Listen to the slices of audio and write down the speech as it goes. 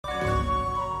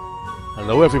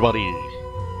Hello everybody!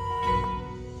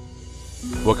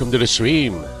 Welcome to the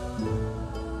stream!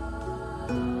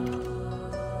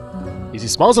 This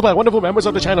is sponsored by wonderful members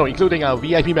of the channel, including our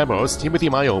VIP members, Timothy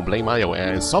Mayo, Blake Mayo,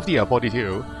 and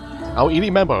Softia42. Our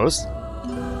elite members,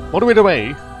 Moderator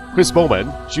Ray, Chris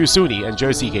Bowman, Ju Suni, and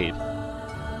Jersey Kid.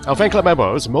 Our fan club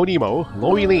members, Mo Nemo,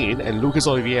 Lori Lin, and Lucas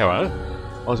Oliveira.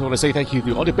 Also want to say thank you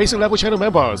to all the basic level channel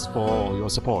members for your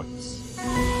support.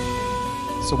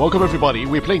 So welcome everybody,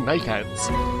 we're playing Nightcats,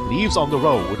 Leaves on the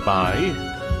Road by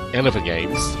Elephant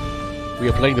Games. We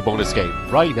are playing the bonus game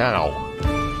right now.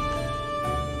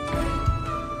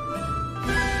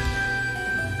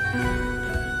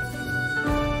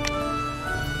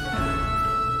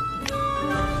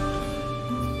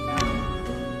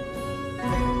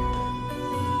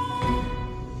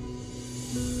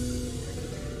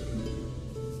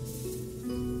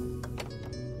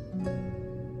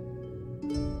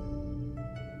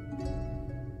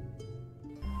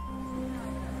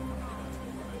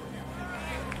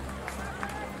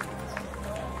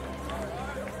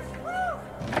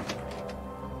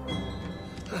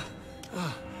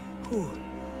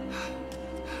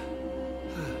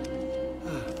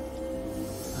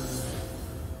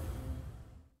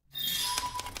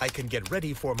 I can get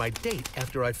ready for my date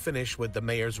after I finish with the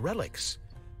mayor's relics.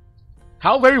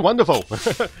 How very wonderful!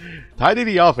 Tidy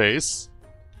the office.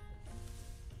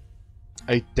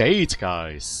 A date,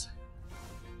 guys.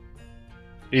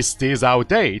 Is this our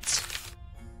date?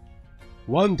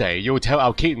 One day you'll tell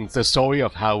our kittens the story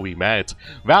of how we met.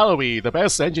 Valerie, the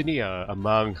best engineer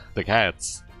among the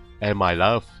cats. And my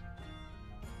love.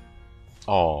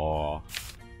 Aww.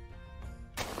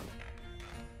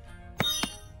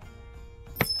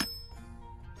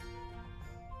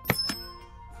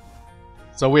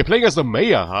 So we're playing as the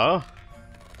mayor, huh?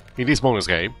 In this bonus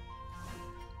game.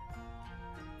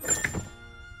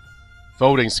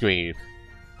 Folding screen.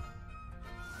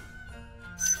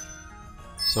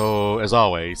 So, as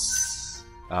always,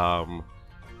 all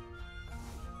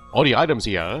the items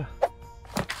here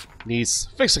needs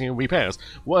fixing and repairs.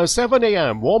 Well, 7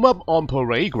 AM, warm up on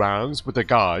parade grounds with the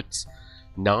guards.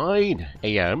 9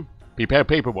 AM, prepare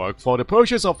paperwork for the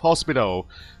purchase of hospital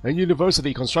and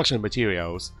university construction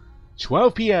materials.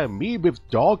 12 PM, meet with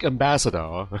Dog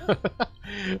Ambassador.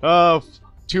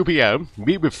 2 PM,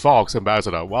 meet with Fox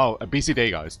Ambassador. Wow, a busy day,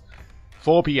 guys.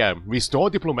 4 PM, restore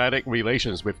diplomatic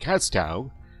relations with Catstown.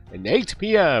 And 8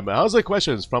 PM, answer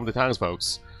questions from the townsfolk.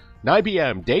 9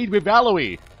 PM, date with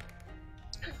Valerie.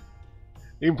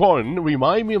 Important,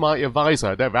 remind me my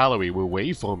advisor that Valerie will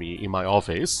wait for me in my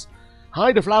office.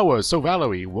 Hide the flowers so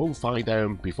Valerie won't find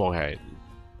them beforehand.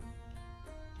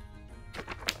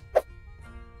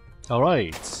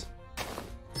 Alright.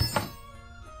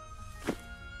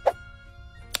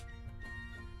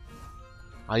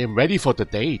 I am ready for the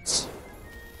date.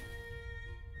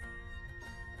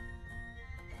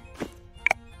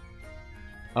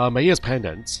 Mayor's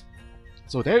pendant.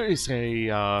 So there is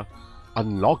a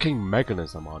unlocking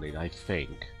mechanism on it, I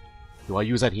think. Do I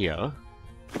use that here?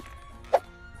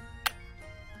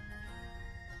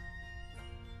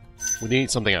 We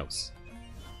need something else.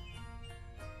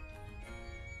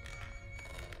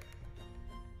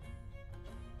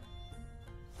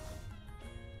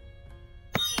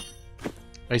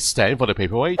 A stand for the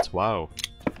paperweight? Wow.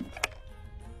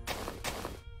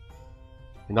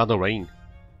 Another ring.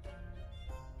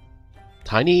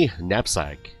 Tiny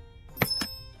knapsack.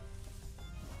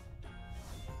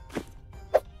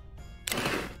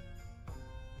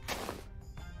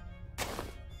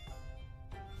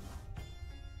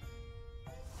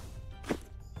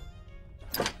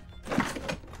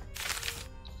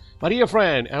 My dear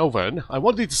friend, Alvin, I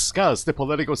want to discuss the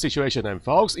political situation and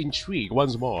Fox intrigue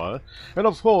once more. And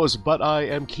of course, but I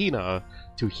am keener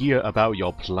to hear about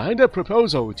your planned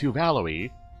proposal to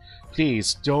Valerie.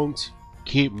 Please don't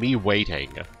keep me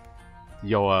waiting.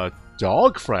 Your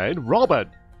dog friend, Robert,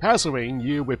 pestering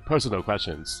you with personal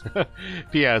questions.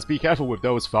 P.S. Be careful with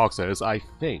those foxes. I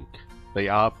think they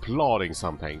are plotting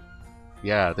something.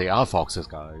 Yeah, they are foxes,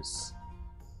 guys.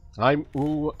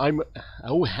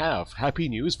 I'll have happy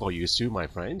news for you soon, my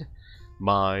friend.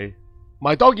 My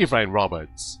doggy friend, Robert.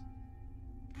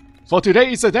 For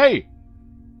today is the day!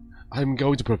 I'm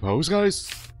going to propose,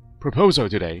 guys. Proposal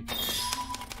today.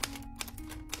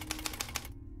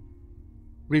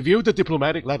 Review the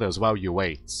diplomatic letters while you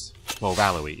wait for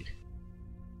Valerie.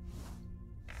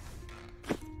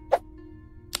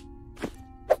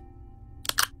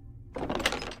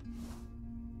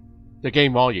 The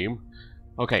game volume.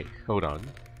 Okay, hold on.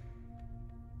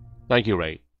 Thank you,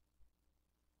 Ray.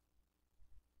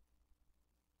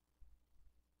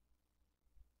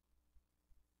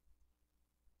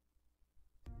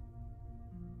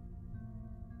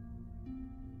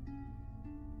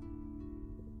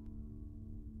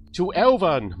 To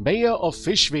Elvan, Mayor of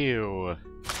Fishville.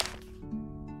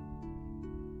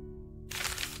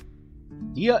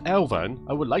 Dear Elvan,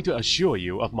 I would like to assure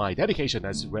you of my dedication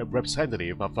as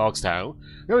representative of Foxtown.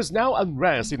 There is now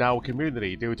unrest in our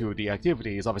community due to the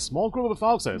activities of a small group of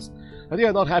foxes, and they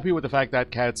are not happy with the fact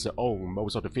that cats own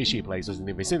most of the fishy places in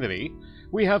the vicinity.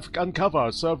 We have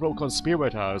uncovered several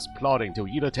conspirators plotting to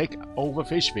either take over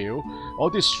Fishville or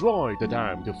destroy the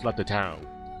dam to flood the town.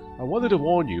 I wanted to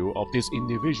warn you of these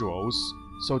individuals,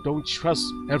 so don't trust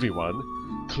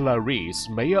everyone. Clarice,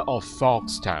 Mayor of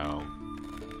Foxtown.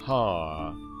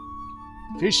 Huh.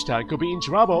 Fishtown could be in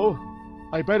trouble.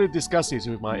 I better discuss this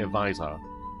with my advisor.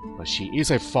 But she is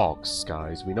a fox,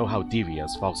 guys. We know how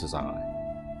devious foxes are.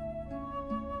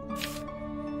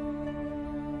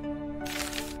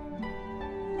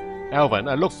 Elvan,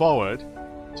 I look forward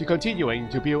to continuing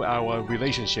to build our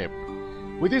relationship.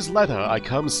 With this letter, I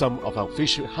come some of our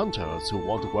fish hunters who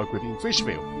want to work within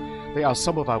Fishville. They are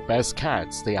some of our best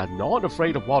cats. They are not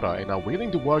afraid of water and are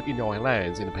willing to work in your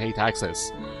lands and pay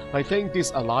taxes. I think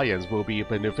this alliance will be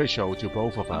beneficial to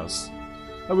both of us.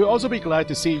 I will also be glad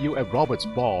to see you at Robert's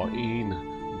ball in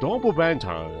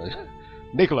Dobermantown.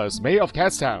 Nicholas, Mayor of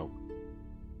Catstown.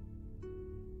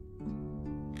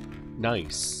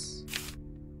 Nice.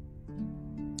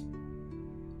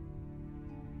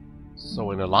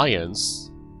 So an alliance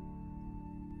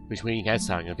between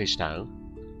Catstown and Fishtown.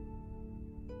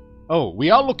 Oh, we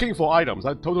are looking for items.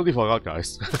 I totally forgot,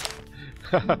 guys.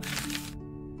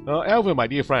 Elvin, my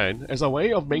dear friend, as a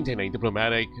way of maintaining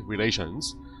diplomatic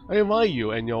relations, I invite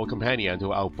you and your companion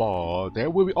to our ball. There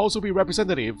will also be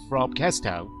representatives from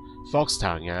Catstown,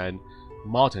 Foxtown, and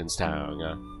Martinstown.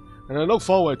 And I look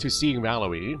forward to seeing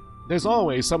Valerie. There's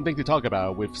always something to talk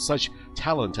about with such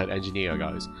talented engineer,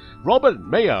 guys. Robert,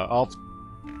 Mayor of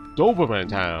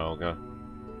Dobermantown.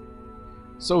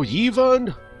 So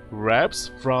even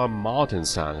reps from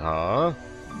Martinstown, huh?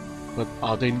 But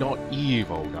are they not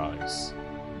evil, guys?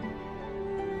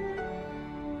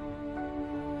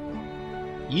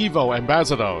 Evil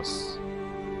ambassadors.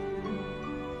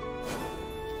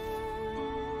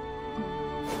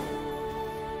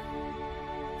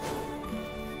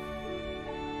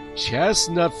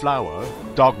 Chestnut flower,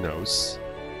 dognose.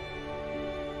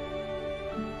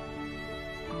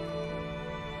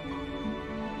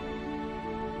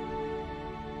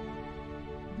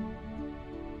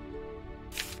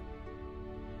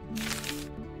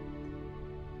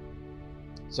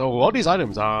 So all these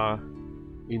items are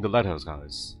in the letters,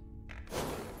 guys.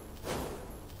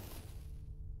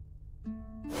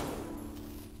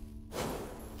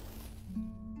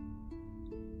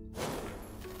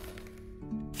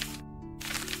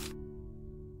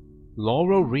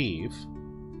 Laurel Reef,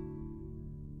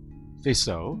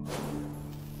 Thistle,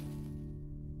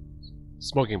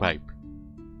 Smoking Pipe.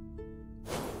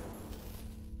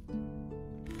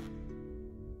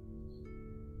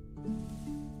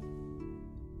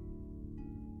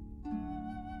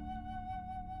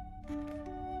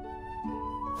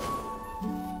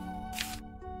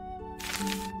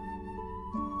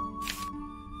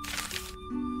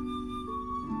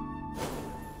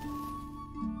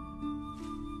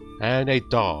 And a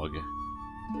dog.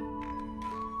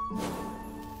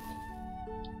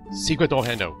 Secret door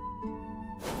handle.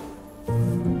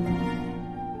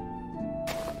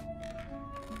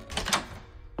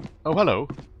 Oh, hello.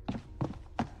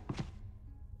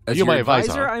 As You're your my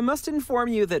advisor. I must inform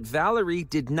you that Valerie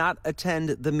did not attend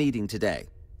the meeting today,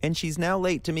 and she's now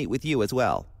late to meet with you as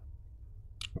well.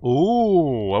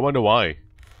 Ooh, I wonder why.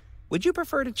 Would you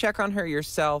prefer to check on her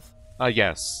yourself?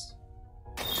 Yes.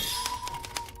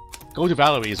 Go to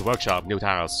Valerie's workshop, new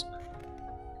task.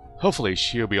 Hopefully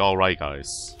she'll be alright,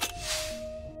 guys.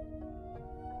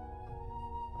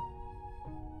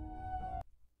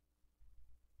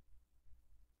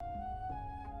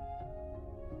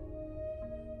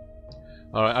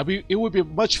 Alright, it would be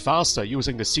much faster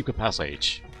using the secret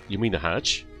passage. You mean the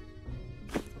hatch?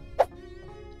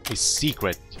 A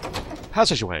secret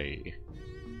passageway.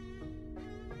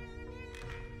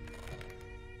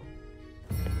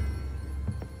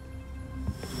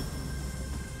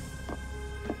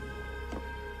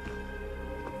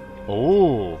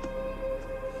 Oh.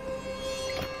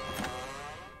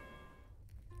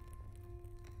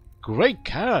 Great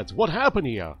cat! What happened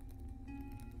here?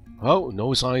 Oh,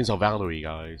 no signs of Valerie,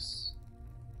 guys.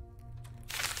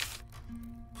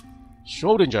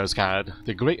 Schrodinger's cat,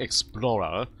 the great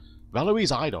explorer,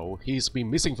 Valerie's idol. He's been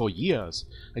missing for years,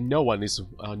 and no one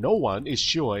is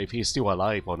sure if he's still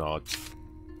alive or not.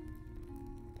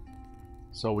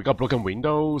 So we got broken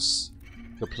windows.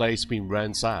 The place been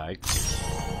ransacked.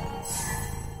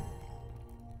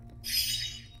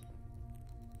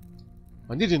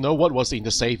 I need to know what was in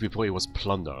the safe before it was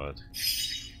plundered.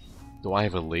 Do I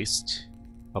have a list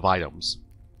of items?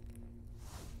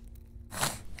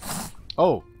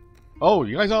 Oh. Oh,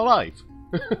 you guys are alive.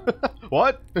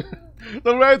 What?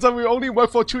 The rats are we only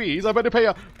work for trees. I better pay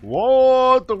a...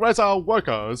 What? The rats are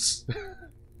workers.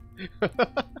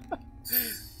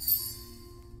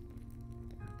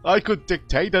 I could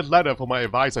dictate that letter for my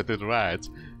advisor to the rats.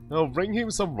 I'll bring him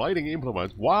some writing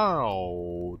implements.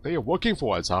 Wow, they are working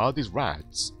for us, huh? These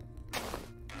rats.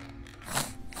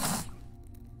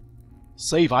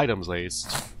 Save items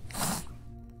list.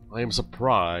 I am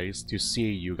surprised to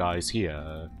see you guys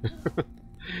here.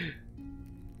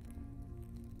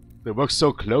 They work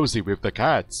so closely with the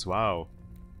cats. Wow.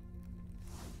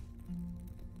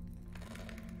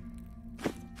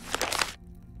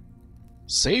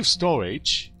 Save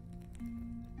storage.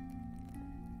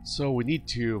 So we need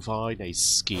to find a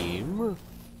scheme,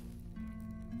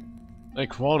 a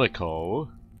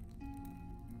chronicle,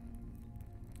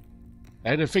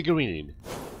 and a figurine.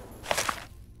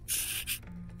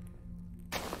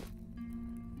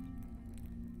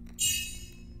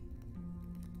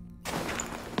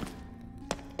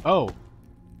 Oh.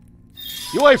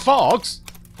 You a fox?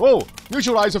 Oh,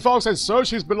 neutralize the fox and search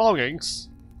his belongings.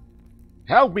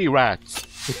 Help me, rats.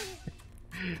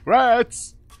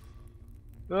 Rats!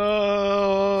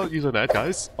 Using that,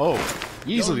 guys. Oh,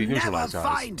 easily neutralized, guys.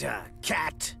 Never find her,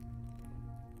 cat.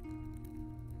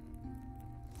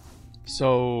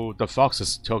 So the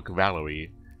foxes took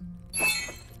Valerie.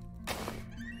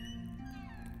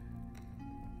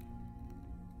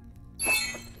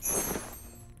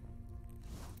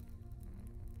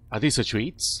 Are these the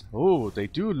treats? Oh, they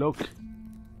do look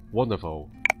wonderful.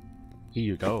 Here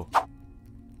you go.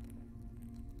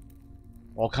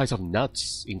 All kinds of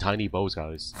nuts in tiny bowls,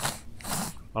 guys.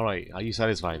 Alright, are you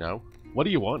satisfied now? What do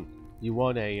you want? You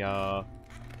want a,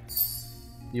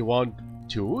 You want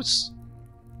tools?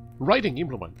 Writing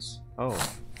implements. Oh.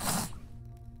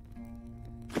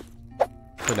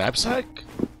 The knapsack?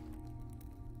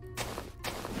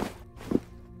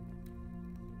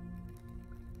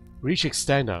 Reach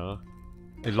extender.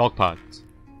 A lockpad.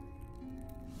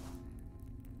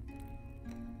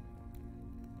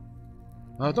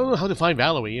 I don't know how to find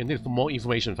Valerie. I need more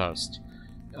information first.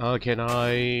 Can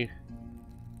I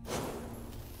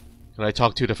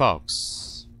talk to the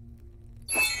fox?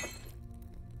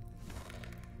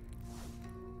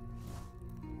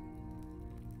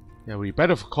 Yeah, we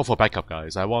better call for backup,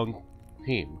 guys. I want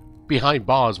him behind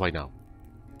bars right now.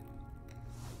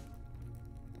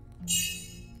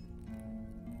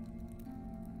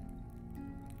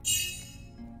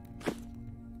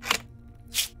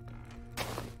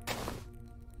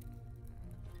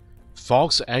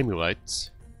 Fox amulet.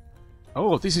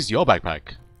 Oh, this is your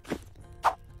backpack.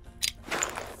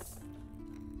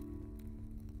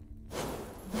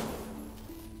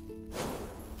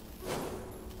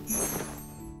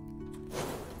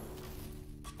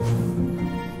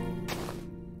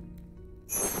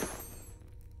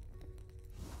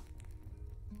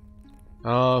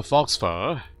 Fox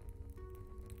fur.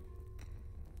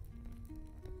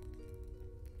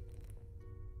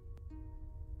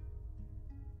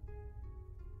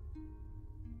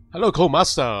 Hello,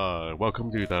 Co-Master!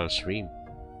 Welcome to the stream.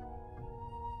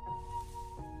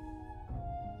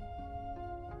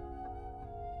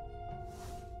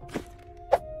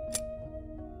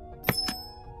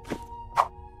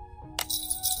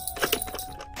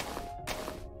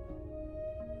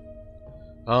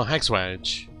 Hex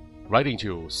wrench. Writing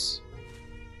tools.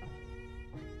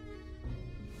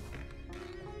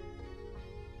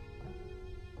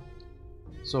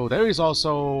 So there is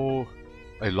also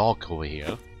a lock over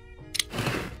here.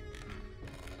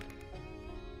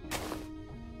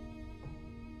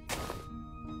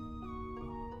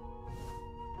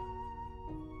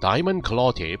 Diamond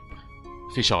claw tip,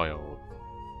 fish oil.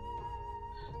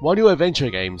 More new adventure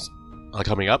games are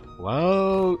coming up.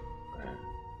 Well,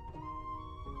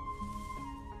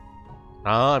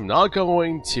 I'm not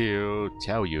going to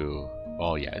tell you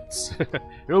all yet. It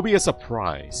will be a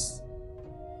surprise.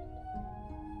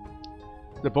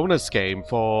 The bonus game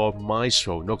for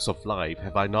Maestro Nooks of Life,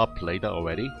 have I not played that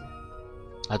already?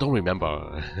 I don't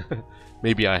remember.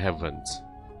 Maybe I haven't.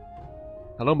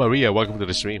 Hello Maria, welcome to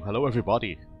the stream. Hello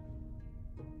everybody.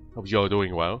 Hope you're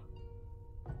doing well.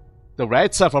 The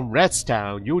rats are from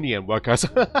Ratstown, union workers.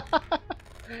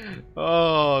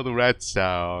 Oh, the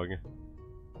Ratstown.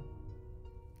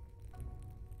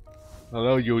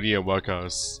 Hello union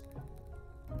workers.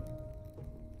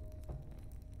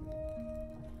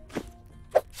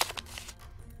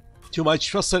 To my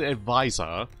trusted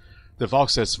advisor, the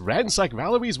foxes ransacked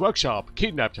Valerie's workshop,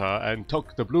 kidnapped her, and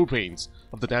took the blueprints.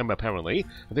 of the dam apparently,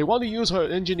 and they want to use her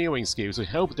engineering skills to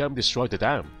help them destroy the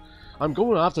dam. I'm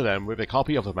going after them with a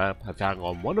copy of the map I found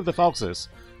on one of the foxes.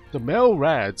 The male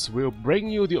rats will bring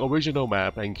you the original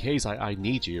map in case I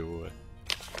need you.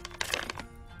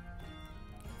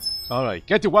 Alright,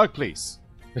 get to work please.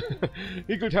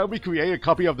 You could help me create a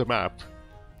copy of the map.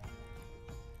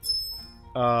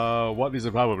 What is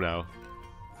the problem now?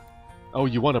 Oh,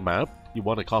 you want a map? You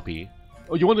want a copy?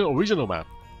 Oh, you want an original map?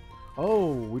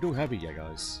 Oh, we don't have it yet,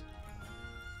 guys.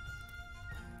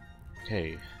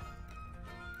 Okay.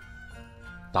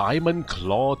 Diamond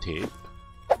claw tip.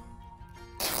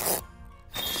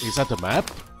 Is that the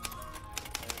map?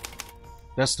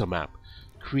 That's the map.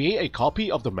 Create a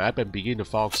copy of the map and begin the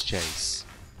fox chase.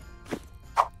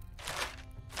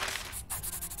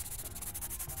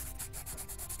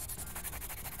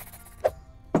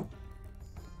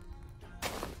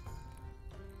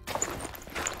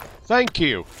 Thank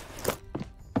you!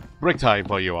 Break time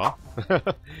for you all.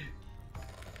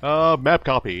 Map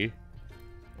copy.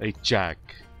 A jack.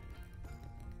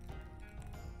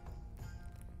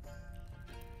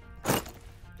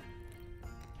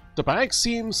 The bag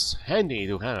seems handy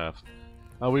to have.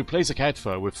 I'll replace the cat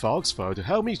fur with fox fur to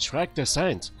help me track the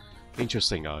scent.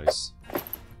 Interesting, guys.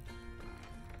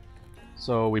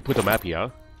 So we put the map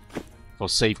here for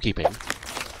safekeeping.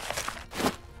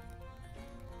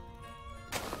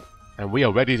 And we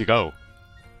are ready to go.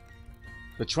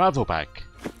 The travel bag.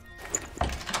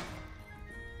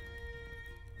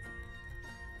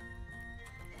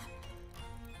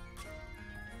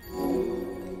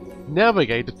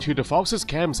 Navigate to the fox's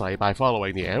campsite by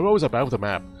following the arrows above the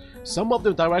map. Some of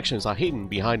the directions are hidden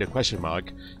behind a question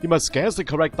mark. You must guess the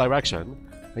correct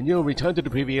direction, and you'll return to the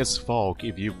previous fog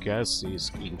if your guess is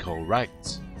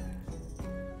incorrect.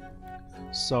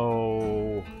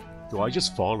 So, do I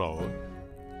just follow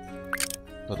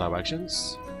the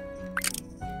directions?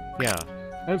 Yeah,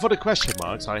 and for the question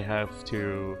marks, I have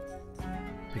to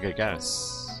take a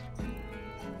guess.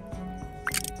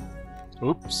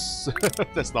 Oops,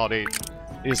 that's not it.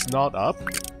 It's not up.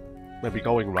 Maybe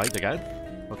going right again.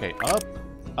 Okay, up,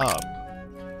 up,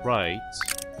 right,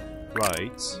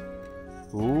 right.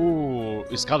 Ooh,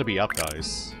 it's gotta be up,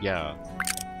 guys. Yeah.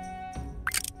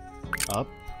 Up,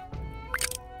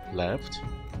 left,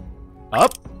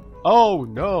 up. Oh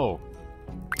no.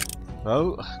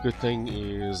 Well, good thing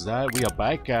is that we are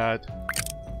back at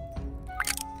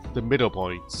the middle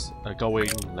points. Going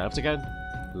left again.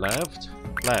 Left,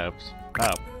 left,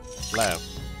 up,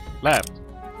 left, left,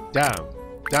 down,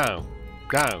 down,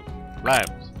 down,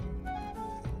 left,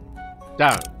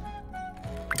 down.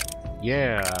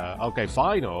 Yeah, okay,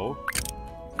 final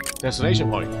destination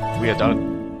point. We are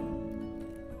done.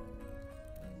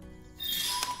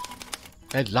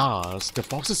 At last, the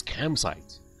fox's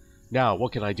campsite. Now,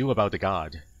 what can I do about the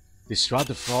guard? Distract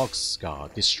the fox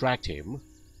guard. Distract him.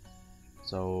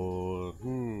 So,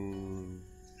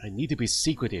 I need to be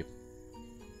secretive.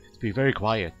 To be very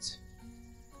quiet.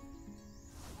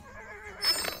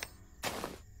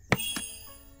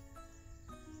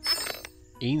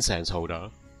 Incense holder.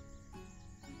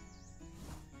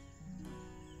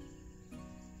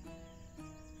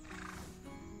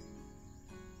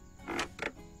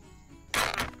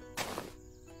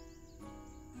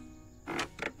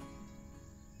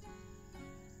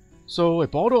 So, a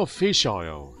bottle of fish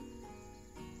oil.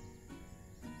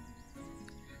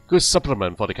 Good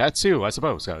supplement for the cat too, I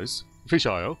suppose, guys. Fish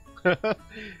oil.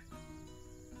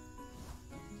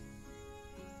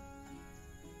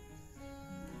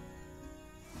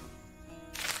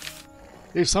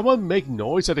 If someone make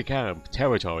noise at the camp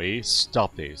territory,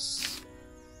 stop this.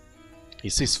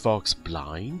 Is this fox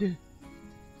blind?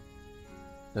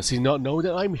 Does he not know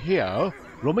that I'm here,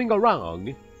 roaming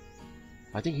around?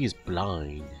 I think he's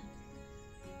blind.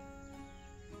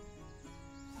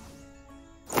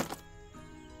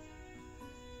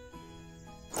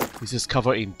 This is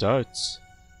covered in dirt.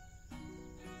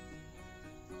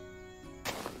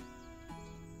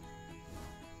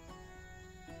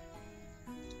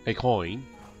 A coin.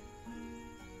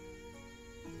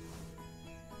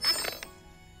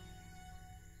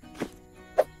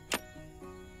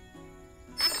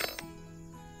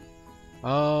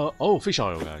 Oh, fish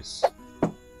oil, guys.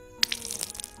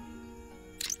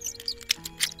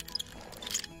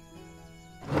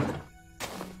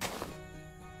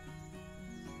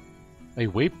 A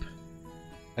whip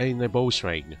and a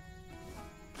bowstring.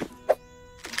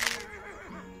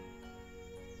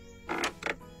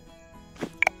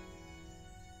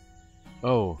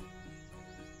 Oh.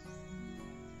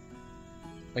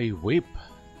 A whip?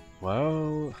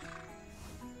 Well...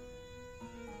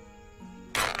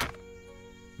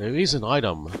 there is an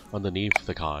item underneath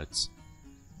the cards.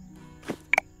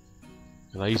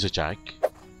 Can I use a jack?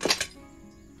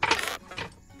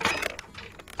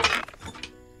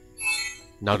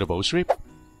 Now the bowstring.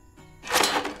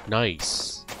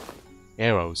 Nice.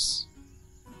 Arrows.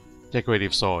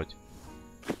 Decorative sword.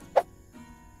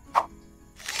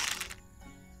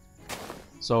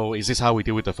 So, is this how we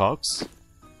deal with the fox?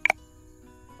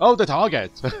 Oh, the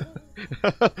target!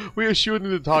 We are shooting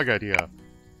the target here.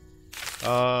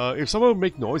 If someone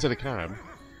make noise at the camp,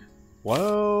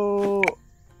 well,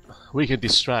 we can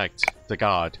distract the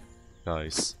guard,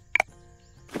 guys.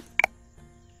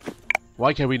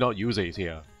 Why can we not use it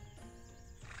here?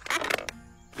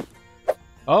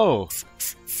 Oh!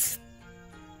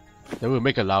 They will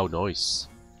make a loud noise.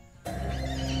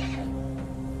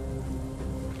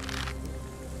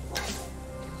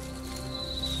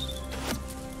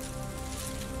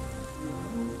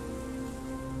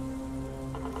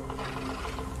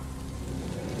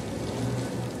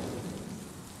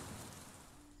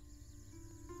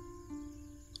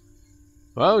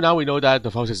 Well, now we know that the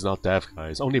fox is not deaf,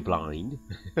 guys, only blind.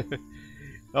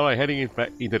 Alright, heading back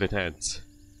into the tent.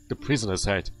 The prisoner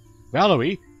said,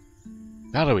 Valerie?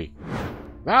 Valerie!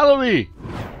 Valerie!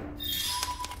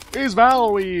 It's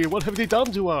Valerie! What have they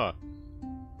done to her?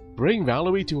 Bring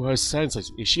Valerie to her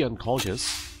senses. Is she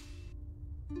unconscious?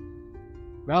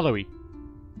 Valerie!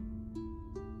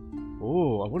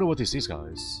 Oh, I wonder what this is,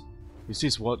 guys. Is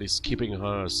this what is keeping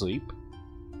her asleep?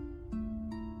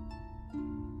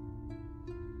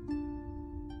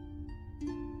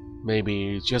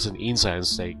 Maybe just an incense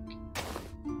stick.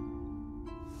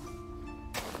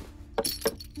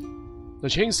 The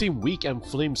chain seemed weak and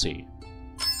flimsy.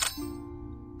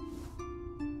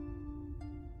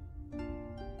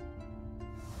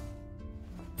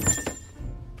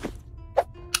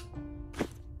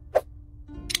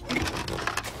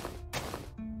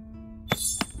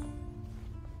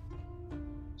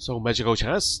 So magical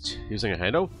chest, using a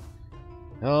handle.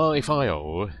 A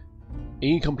file.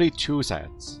 Incomplete tool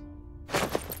sets.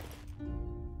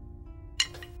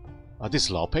 Are these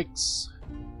lockpicks?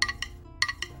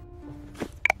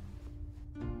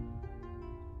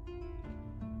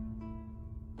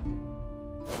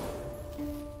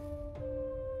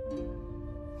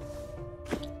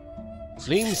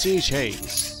 Flimsy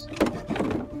chains.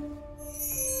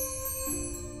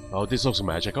 Oh, this looks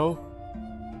magical.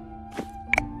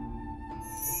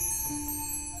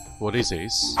 What is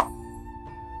this?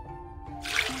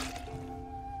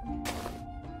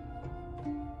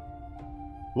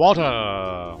 Water!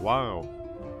 Wow.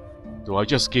 Do I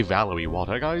just give Valerie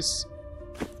water, guys?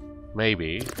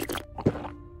 Maybe.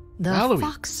 The Valerie.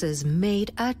 foxes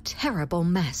made a terrible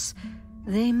mess.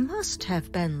 They must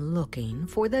have been looking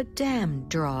for the dam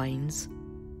drawings.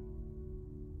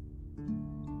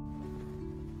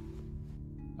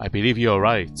 I believe you're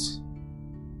right.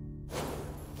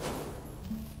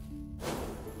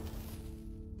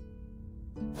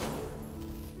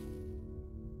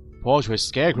 Portrait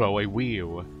scarecrow, a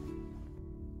wheel.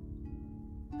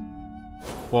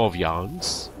 Full of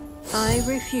yarns. I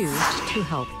refused to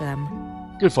help them.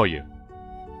 Good for you.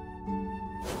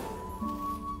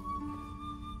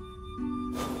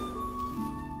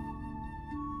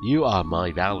 You are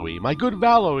my Valerie, my good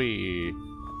Valerie.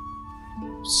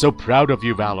 So proud of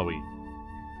you, Valerie.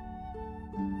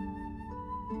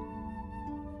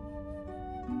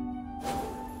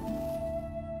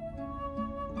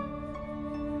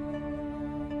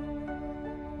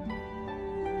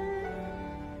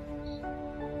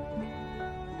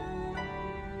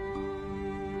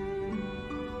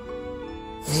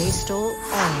 They stole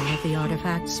all of the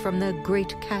artifacts from the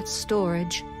Great Cat's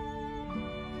storage.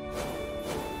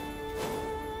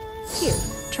 Here,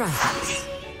 try this.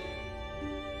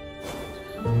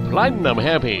 Platinum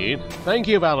happy. Thank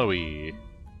you, Valerie.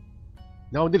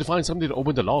 Now we need to find something to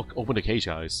open the lock, open the cage,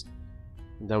 guys.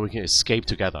 And then we can escape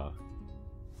together.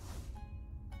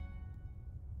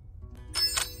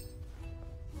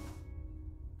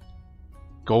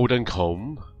 Golden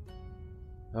comb.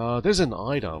 There's an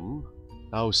item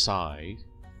outside.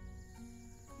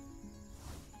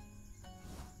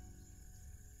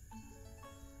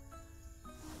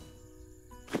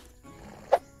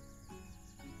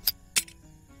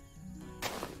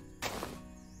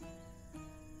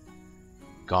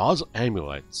 God's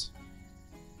amulet.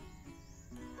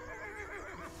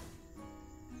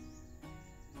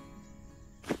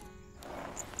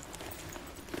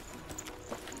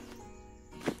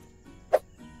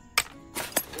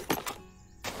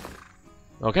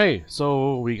 Okay,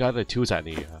 so we got the two set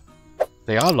here.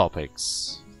 They are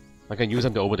lockpicks. I can use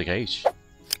them to open the cage.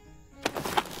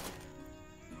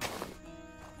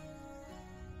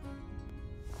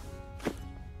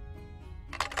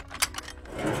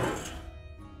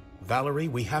 Valerie,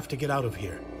 we have to get out of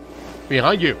here.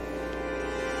 Behind you. Your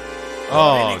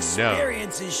Oh no.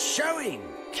 inexperience is showing,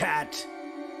 cat.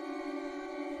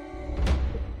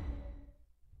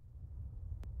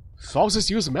 Foxes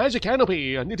use magic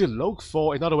canopy. I need to look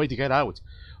for another way to get out.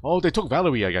 Oh, they took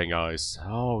Valerie again, guys.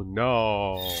 Oh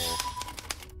no.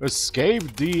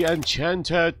 Escape the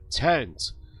enchanted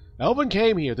tent. Elvin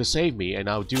came here to save me, and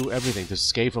I'll do everything to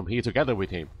escape from here together with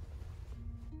him.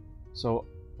 So,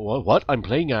 what? I'm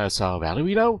playing as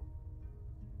Valerie now?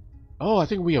 Oh, I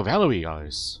think we are Valerie,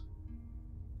 guys.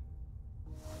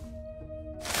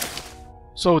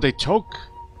 So they took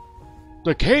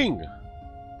the king.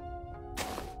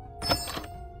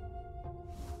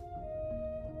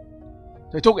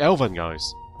 They took Elvin,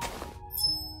 guys.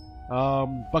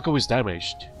 Buckle is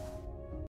damaged.